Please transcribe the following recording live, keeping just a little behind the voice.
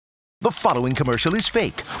The following commercial is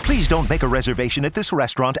fake. Please don't make a reservation at this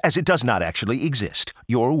restaurant as it does not actually exist.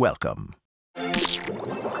 You're welcome.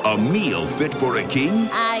 A meal fit for a king?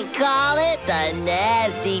 I call it the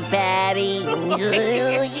Nasty Patty.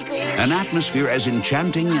 An atmosphere as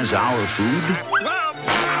enchanting as our food?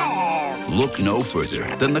 Look no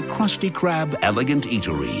further than the Krusty Krab Elegant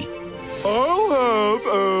Eatery.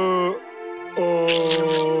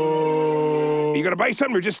 You gonna buy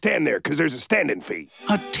something or just stand there? Because there's a stand-in fee.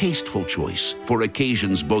 A tasteful choice for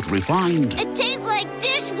occasions both refined It tastes like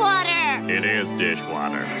dishwater. It is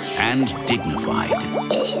dishwater. and dignified.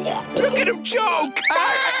 Look at him choke!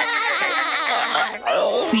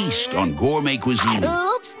 Feast on gourmet cuisine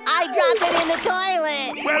Oops, I dropped it in the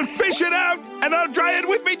toilet. Well, fish it out, and I'll dry it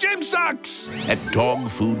with me gym socks. at dog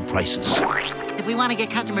food prices. If we want to get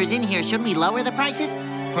customers in here, shouldn't we lower the prices?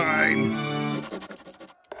 Fine.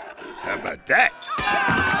 How about that?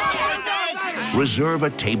 Reserve a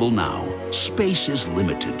table now. Space is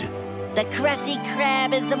limited. The Krusty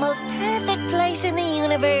Krab is the most perfect place in the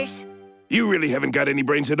universe. You really haven't got any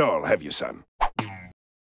brains at all, have you, son?